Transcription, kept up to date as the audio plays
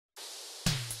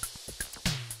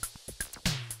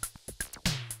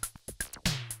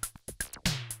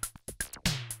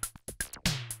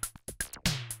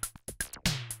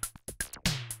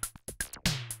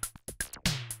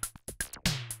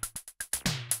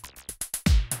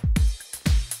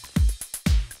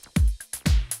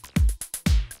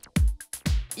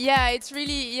it's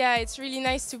really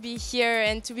nice to be here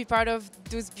and to be part of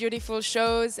those beautiful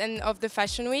shows and of the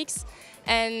fashion weeks.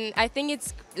 And I think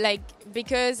it's like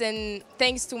because and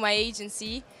thanks to my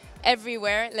agency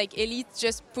everywhere, like Elite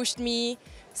just pushed me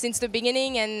since the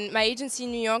beginning, and my agency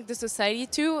in New York, the Society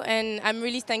too, and I'm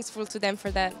really thankful to them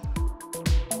for that.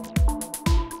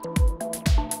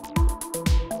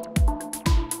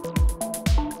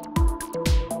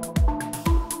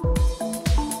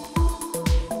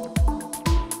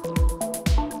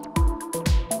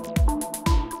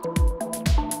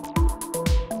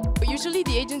 Usually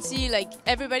the agency, like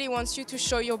everybody wants you to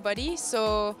show your body.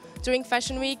 So during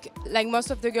Fashion Week, like most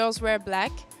of the girls wear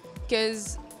black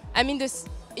because, I mean,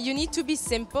 you need to be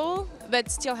simple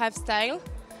but still have style.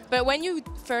 But when you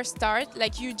first start,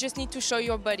 like you just need to show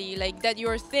your body, like that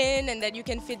you're thin and that you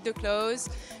can fit the clothes.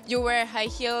 You wear high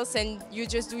heels and you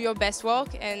just do your best work,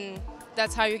 and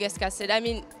that's how you get casted. I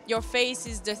mean, your face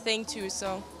is the thing too,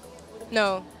 so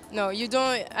no. No, you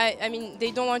don't. I mean,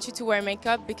 they don't want you to wear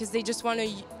makeup because they just want to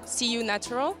see you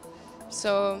natural.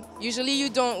 So usually you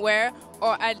don't wear,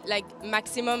 or add like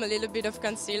maximum a little bit of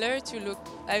concealer to look,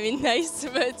 I mean, nice,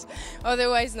 but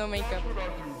otherwise no makeup.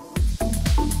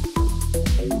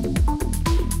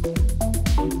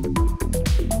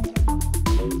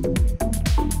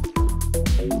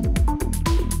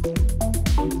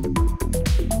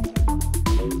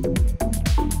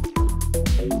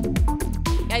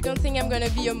 I don't think I'm gonna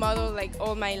be a model like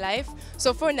all my life.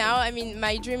 So for now, I mean,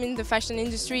 my dream in the fashion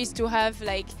industry is to have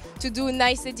to do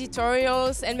nice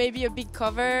editorials and maybe a big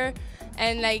cover,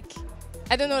 and I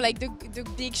don't know, like the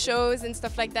big shows and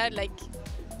stuff like that. Like,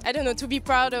 I don't know, to be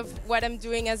proud of what I'm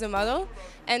doing as a model.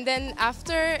 And then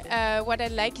after, what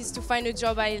I'd like is to find a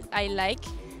job I like.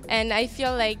 And I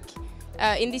feel like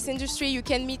in this industry, you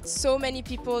can meet so many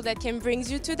people that can bring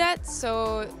you to that.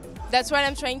 So that's what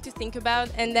I'm trying to think about.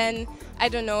 And then, I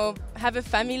don't know, have a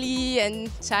family and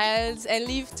child and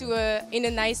live in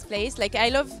a nice place. Like, I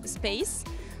love space.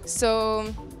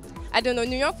 So, I don't know,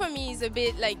 New York for me is a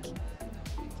bit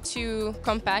too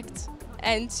compact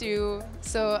and so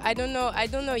I don't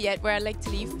know yet where I like to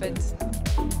live, but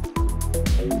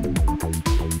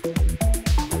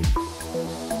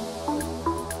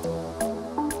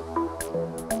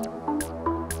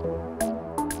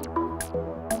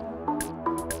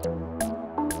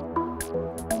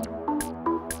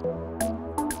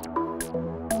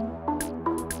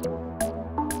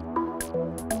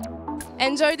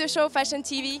enjoy the show, Fashion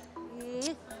TV.